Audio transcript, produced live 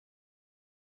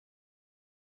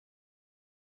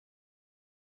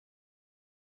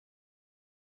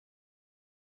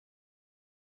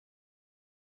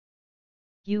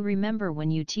You remember when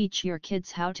you teach your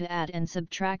kids how to add and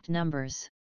subtract numbers.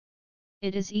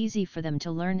 It is easy for them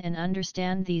to learn and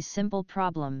understand these simple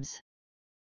problems.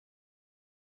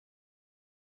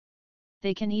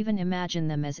 They can even imagine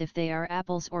them as if they are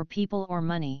apples or people or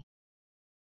money.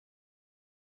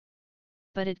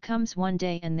 But it comes one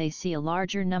day and they see a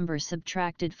larger number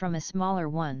subtracted from a smaller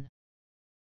one.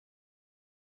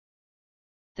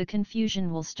 The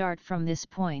confusion will start from this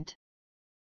point,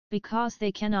 because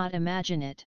they cannot imagine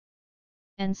it.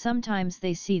 And sometimes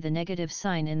they see the negative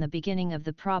sign in the beginning of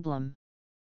the problem.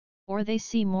 Or they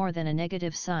see more than a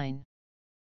negative sign.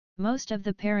 Most of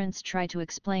the parents try to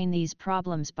explain these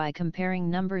problems by comparing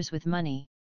numbers with money.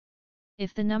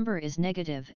 If the number is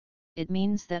negative, it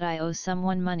means that I owe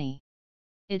someone money.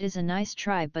 It is a nice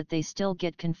try, but they still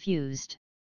get confused.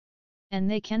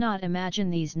 And they cannot imagine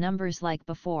these numbers like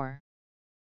before.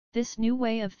 This new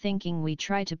way of thinking we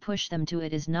try to push them to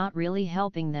it is not really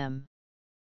helping them.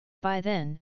 By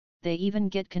then, they even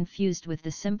get confused with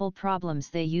the simple problems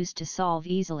they used to solve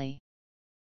easily.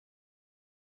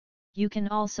 You can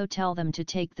also tell them to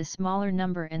take the smaller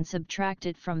number and subtract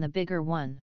it from the bigger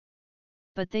one.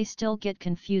 But they still get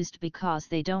confused because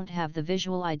they don't have the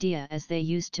visual idea as they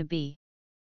used to be.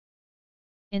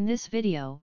 In this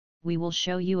video, we will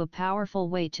show you a powerful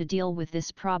way to deal with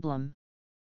this problem.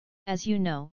 As you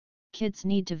know, kids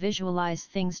need to visualize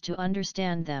things to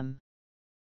understand them.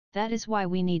 That is why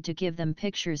we need to give them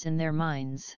pictures in their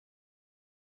minds.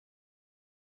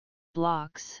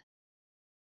 Blocks.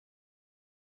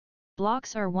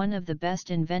 Blocks are one of the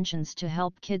best inventions to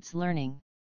help kids learning.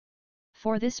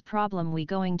 For this problem we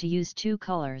going to use two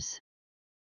colors.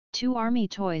 Two army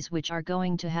toys which are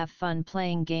going to have fun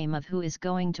playing game of who is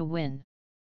going to win.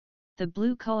 The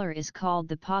blue color is called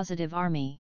the positive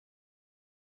army.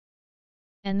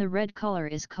 And the red color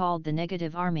is called the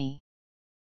negative army.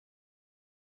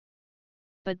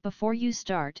 But before you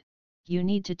start, you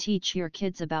need to teach your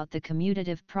kids about the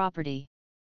commutative property,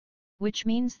 which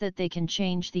means that they can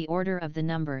change the order of the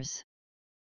numbers.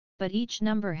 But each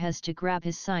number has to grab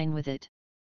his sign with it.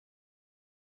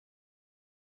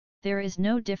 There is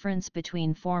no difference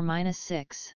between 4 minus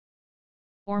 6,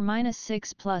 or minus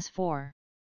 6 plus 4.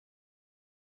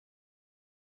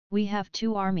 We have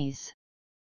two armies.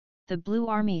 The blue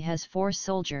army has 4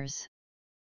 soldiers.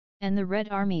 And the red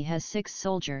army has 6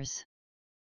 soldiers.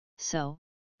 So,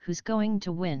 who's going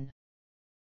to win?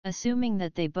 Assuming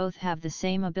that they both have the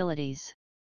same abilities.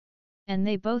 And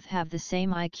they both have the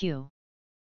same IQ.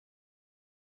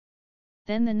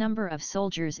 Then the number of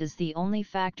soldiers is the only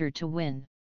factor to win.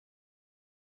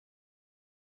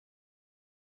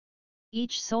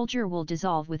 Each soldier will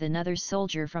dissolve with another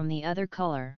soldier from the other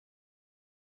color.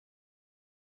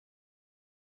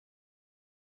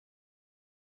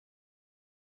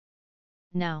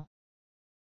 Now,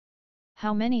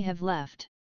 how many have left?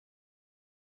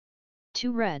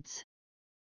 2 reds.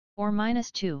 Or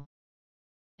minus 2.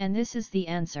 And this is the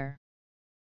answer.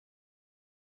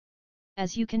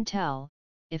 As you can tell,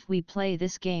 if we play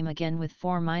this game again with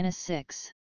 4 minus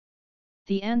 6,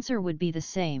 the answer would be the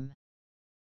same.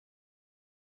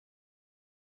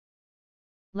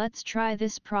 Let's try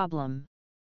this problem.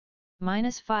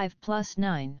 Minus 5 plus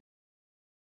 9.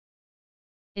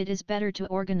 It is better to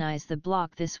organize the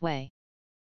block this way.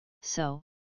 So,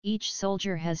 each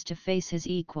soldier has to face his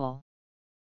equal.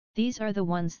 These are the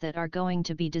ones that are going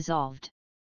to be dissolved.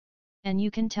 And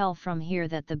you can tell from here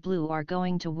that the blue are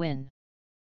going to win.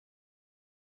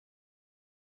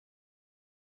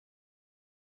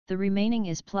 The remaining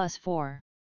is plus 4.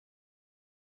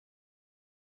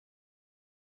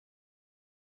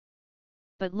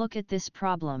 But look at this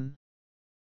problem.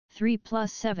 3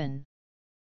 plus 7.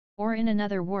 Or in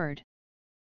another word,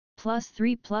 plus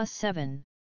 3 plus 7.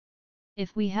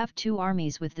 If we have two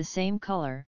armies with the same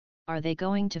color, are they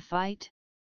going to fight?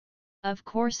 Of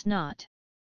course not.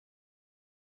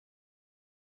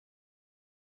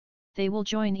 They will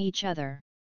join each other.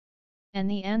 And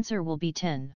the answer will be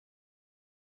 10.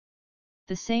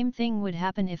 The same thing would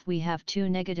happen if we have two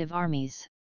negative armies.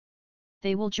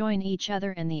 They will join each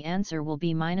other and the answer will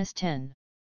be minus 10.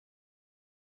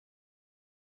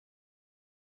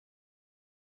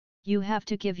 You have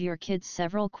to give your kids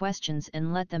several questions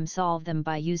and let them solve them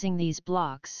by using these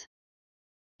blocks.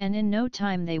 And in no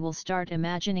time they will start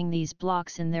imagining these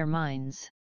blocks in their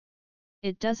minds.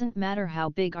 It doesn't matter how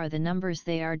big are the numbers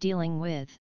they are dealing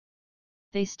with.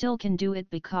 They still can do it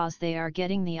because they are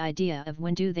getting the idea of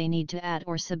when do they need to add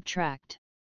or subtract.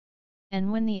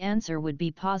 And when the answer would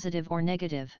be positive or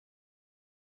negative.